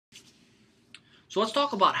So let's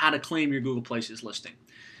talk about how to claim your Google Places listing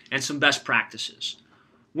and some best practices.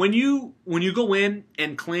 When you go in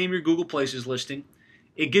and claim your Google Places listing,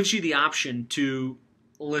 it gives you the option to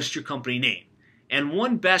list your company name. And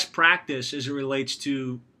one best practice as it relates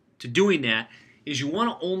to doing that is you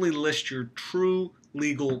want to only list your true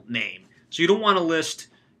legal name. So you don't want to list,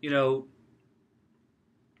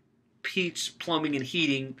 Pete's Plumbing and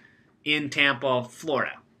Heating in Tampa,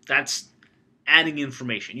 Florida. That's adding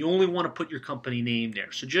information. You only want to put your company name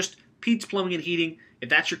there. So just Pete's Plumbing and Heating, if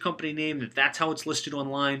that's your company name, if that's how it's listed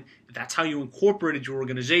online, if that's how you incorporated your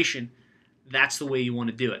organization, that's the way you want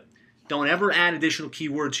to do it. Don't ever add additional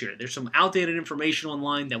keywords here. There's some outdated information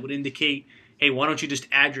online that would indicate, hey, why don't you just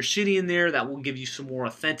add your city in there? That will give you some more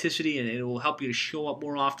authenticity and it will help you to show up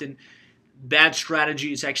more often. Bad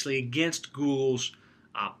strategy. It's actually against Google's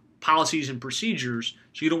policies and procedures,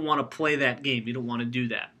 so you don't want to play that game. You don't want to do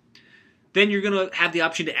that. Then you're going to have the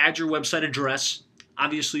option to add your website address.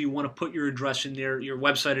 Obviously, you want to put your address in there. Your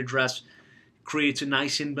website address creates a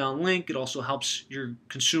nice inbound link. It also helps your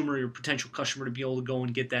consumer, your potential customer, to be able to go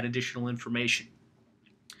and get that additional information.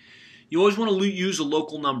 You always want to use a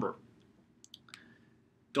local number.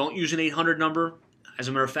 Don't use an 800 number. As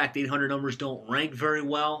a matter of fact, 800 numbers don't rank very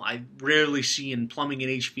well. I rarely see in plumbing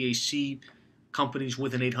and HVAC companies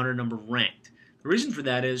with an 800 number ranked. The reason for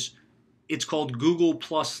that is it's called Google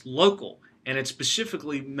Plus Local, and it's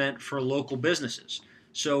specifically meant for local businesses.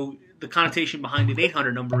 So the connotation behind an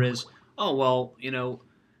 800 number is, oh, well,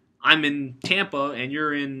 I'm in Tampa and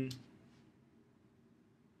you're in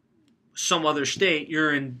some other state,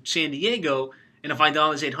 you're in San Diego, and if I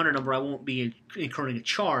dial this 800 number, I won't be incurring a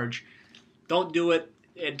charge. Don't do it.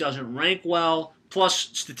 It doesn't rank well.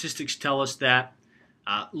 Plus, statistics tell us that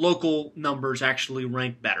local numbers actually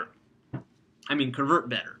rank better. Convert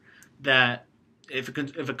better. That if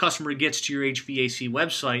a customer gets to your HVAC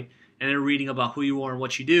website and they're reading about who you are and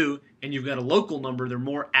what you do, and you've got a local number, they're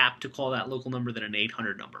more apt to call that local number than an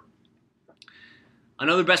 800 number.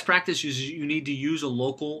 Another best practice is you need to use a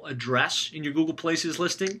local address in your Google Places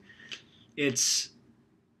listing. It's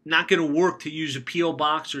not going to work to use a P.O.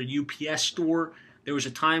 box or a UPS store. There was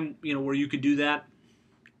a time where you could do that.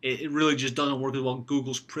 It really just doesn't work as well.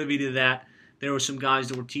 Google's privy to that. There were some guys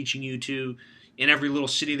that were teaching you to, in every little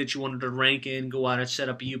city that you wanted to rank in, go out and set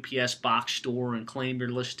up a UPS box store and claim your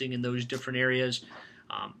listing in those different areas.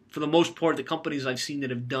 For the most part, the companies I've seen that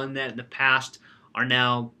have done that in the past are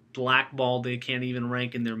now blackballed. They can't even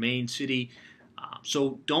rank in their main city.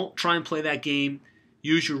 So don't try and play that game.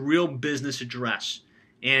 Use your real business address.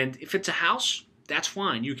 And if it's a house, that's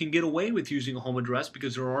fine. You can get away with using a home address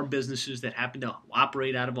because there are businesses that happen to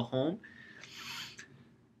operate out of a home.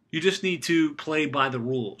 You just need to play by the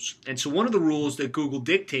rules. And so one of the rules that Google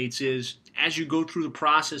dictates is, as you go through the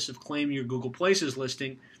process of claiming your Google Places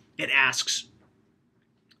listing, it asks,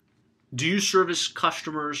 do you service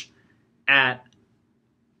customers at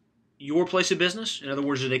your place of business? In other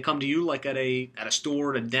words, do they come to you like at a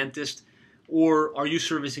store, at a dentist, or are you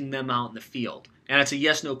servicing them out in the field? And it's a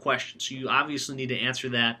yes/no question. So you obviously need to answer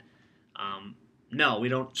that. No, we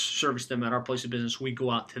don't service them at our place of business. We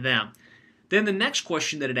go out to them. Then the next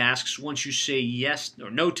question that it asks, once you say yes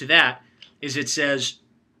or no to that, is it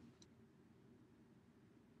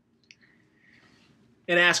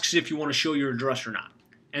asks if you want to show your address or not.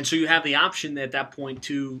 And so you have the option at that point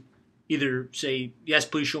to either say, yes,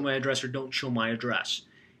 please show my address, or don't show my address.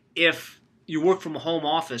 If you work from a home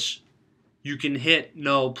office, you can hit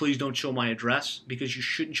no, please don't show my address, because you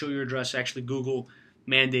shouldn't show your address. Actually, Google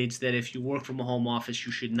mandates that if you work from a home office,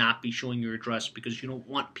 you should not be showing your address because you don't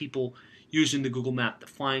want people using the Google map to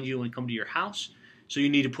find you and come to your house. So you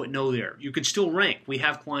need to put no there. You can still rank. We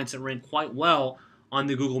have clients that rank quite well on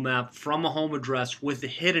the Google map from a home address with a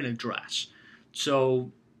hidden address.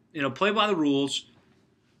 So, play by the rules.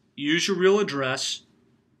 Use your real address.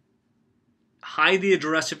 Hide the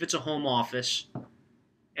address if it's a home office.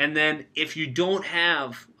 And then if you don't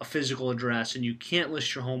have a physical address and you can't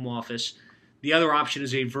list your home office, the other option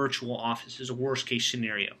is a virtual office, is a worst case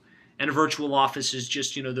scenario. And a virtual office is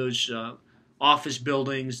just, those office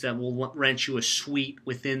buildings that will rent you a suite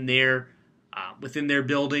within their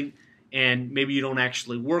building. And maybe you don't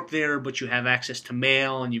actually work there, but you have access to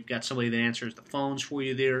mail and you've got somebody that answers the phones for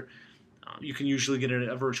you there. You can usually get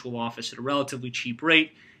a virtual office at a relatively cheap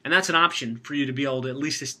rate. And that's an option for you to be able to at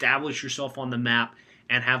least establish yourself on the map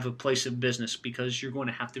and have a place of business, because you're going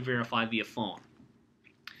to have to verify via phone.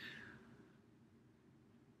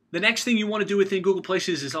 The next thing you want to do within Google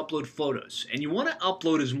Places is upload photos. And you want to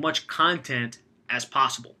upload as much content as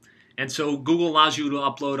possible. And so Google allows you to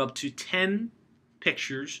upload up to 10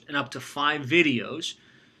 pictures and up to 5 videos.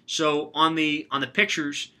 So on the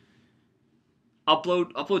pictures,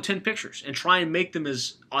 upload 10 pictures and try and make them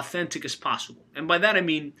as authentic as possible. And by that I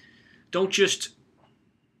mean don't just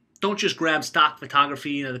grab stock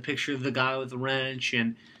photography, you know, the picture of the guy with the wrench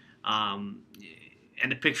and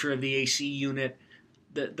a picture of the AC unit.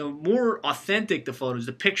 The more authentic the photos,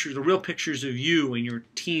 the pictures, the real pictures of you and your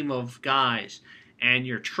team of guys and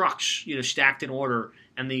your trucks, you know, stacked in order,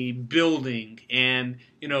 and the building, and,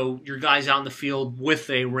 you know, your guys out in the field with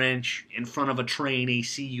a wrench in front of a train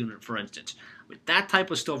AC unit, for instance. But that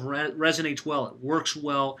type of stuff resonates well. It works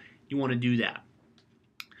well. You want to do that.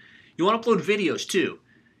 You want to upload videos too.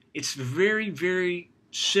 It's very, very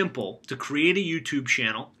simple to create a YouTube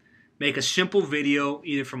channel, make a simple video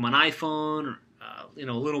either from an iPhone or you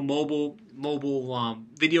know, a little mobile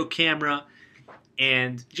video camera,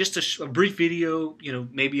 and just a brief video, you know,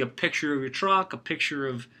 maybe a picture of your truck, a picture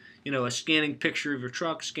of, you know, a scanning picture of your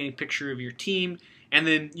truck, scanning picture of your team, and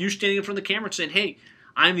then you standing in front of the camera and saying, hey,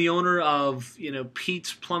 I'm the owner of, you know,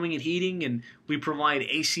 Pete's Plumbing and Heating, and we provide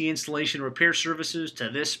AC installation and repair services to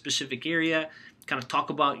this specific area. Kind of talk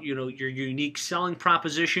about, you know, your unique selling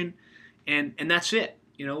proposition, and that's it.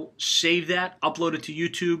 You know, save that, upload it to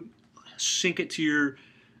YouTube, sync it to your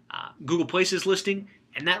Google Places listing,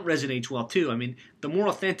 and that resonates well too. I mean, the more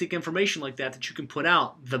authentic information like that you can put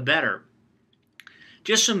out, the better.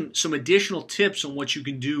 Just some additional tips on what you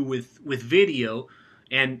can do with video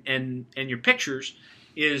and your pictures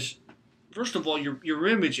is, first of all, your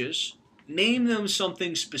images, name them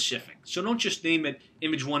something specific. So don't just name it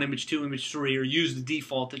image 1, image 2, image 3, or use the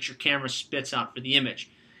default that your camera spits out for the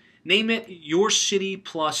image. Name it your city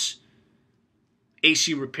plus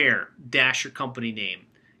AC repair dash your company name,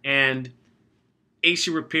 and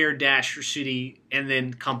AC repair dash your city and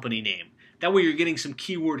then company name. That way you're getting some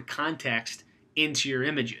keyword context into your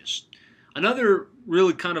images. Another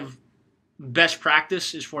really kind of best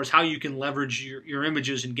practice as far as how you can leverage your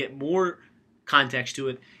images and get more context to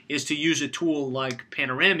it is to use a tool like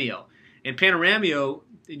Panoramio. And Panoramio,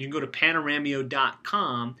 you can go to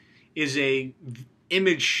panoramio.com, is a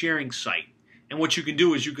image sharing site. And what you can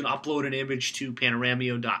do is you can upload an image to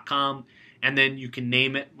panoramio.com, and then you can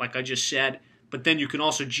name it, like I just said, but then you can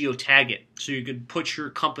also geotag it. So you can put your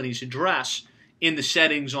company's address in the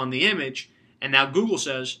settings on the image, and now Google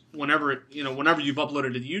says whenever you've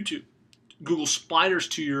uploaded it to YouTube, Google spiders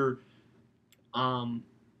to your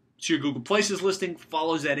Google Places listing,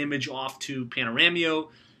 follows that image off to Panoramio,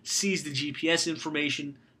 sees the GPS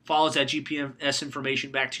information, follows that GPS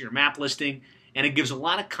information back to your map listing, and it gives a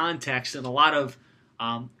lot of context and a lot of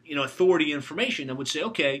authority information that would say,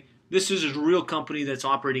 okay, this is a real company that's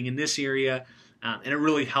operating in this area, and it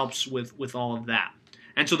really helps with all of that.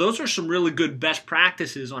 And so those are some really good best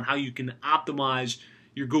practices on how you can optimize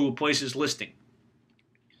your Google Places listing.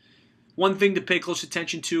 One thing to pay close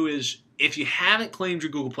attention to is if you haven't claimed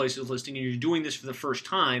your Google Places listing and you're doing this for the first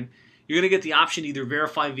time, you're going to get the option to either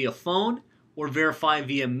verify via phone or verify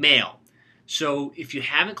via mail. So if you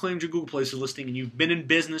haven't claimed your Google Places listing and you've been in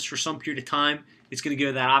business for some period of time, it's going to give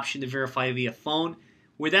you that option to verify via phone.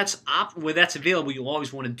 Where that's available, you'll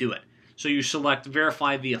always want to do it. So you select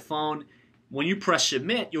verify via phone. When you press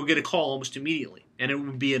submit, you'll get a call almost immediately. And it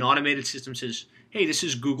would be an automated system that says, hey, this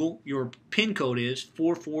is Google. Your PIN code is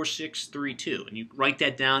 44632. And you write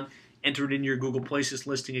that down, enter it in your Google Places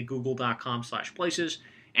listing at google.com/places,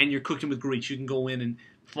 and you're cooking with grease. You can go in and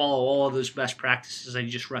follow all of those best practices I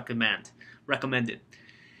just recommended.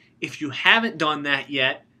 If you haven't done that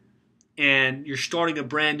yet and you're starting a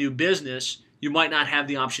brand new business, you might not have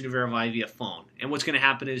the option to verify via phone. And what's going to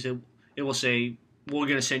happen is it will say, we're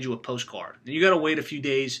going to send you a postcard. And you got to wait a few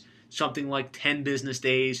days, something like 10 business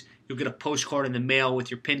days. You'll get a postcard in the mail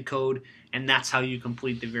with your PIN code, and that's how you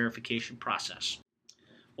complete the verification process.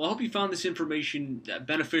 Well, I hope you found this information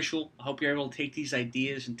beneficial. I hope you're able to take these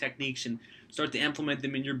ideas and techniques and start to implement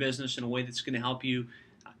them in your business in a way that's going to help you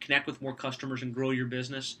connect with more customers and grow your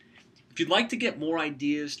business. If you'd like to get more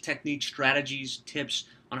ideas, techniques, strategies, tips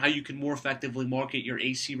on how you can more effectively market your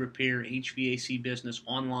AC repair, HVAC business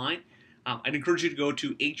online, I'd encourage you to go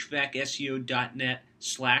to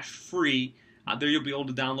HVACSEO.net/free. There you'll be able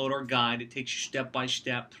to download our guide. It takes you step by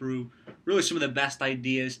step through really some of the best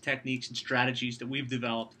ideas, techniques, and strategies that we've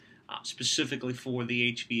developed specifically for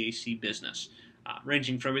the HVAC business,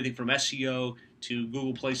 ranging from everything from SEO to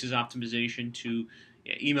Google Places optimization to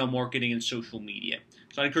email marketing and social media.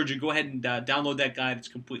 So I encourage you to go ahead and download that guide. It's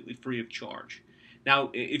completely free of charge.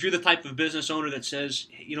 Now, if you're the type of business owner that says,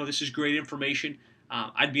 this is great information,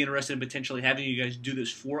 I'd be interested in potentially having you guys do this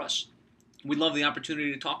for us. We'd love the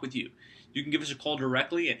opportunity to talk with you. You can give us a call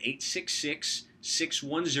directly at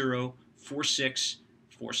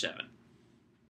 866-610-4647.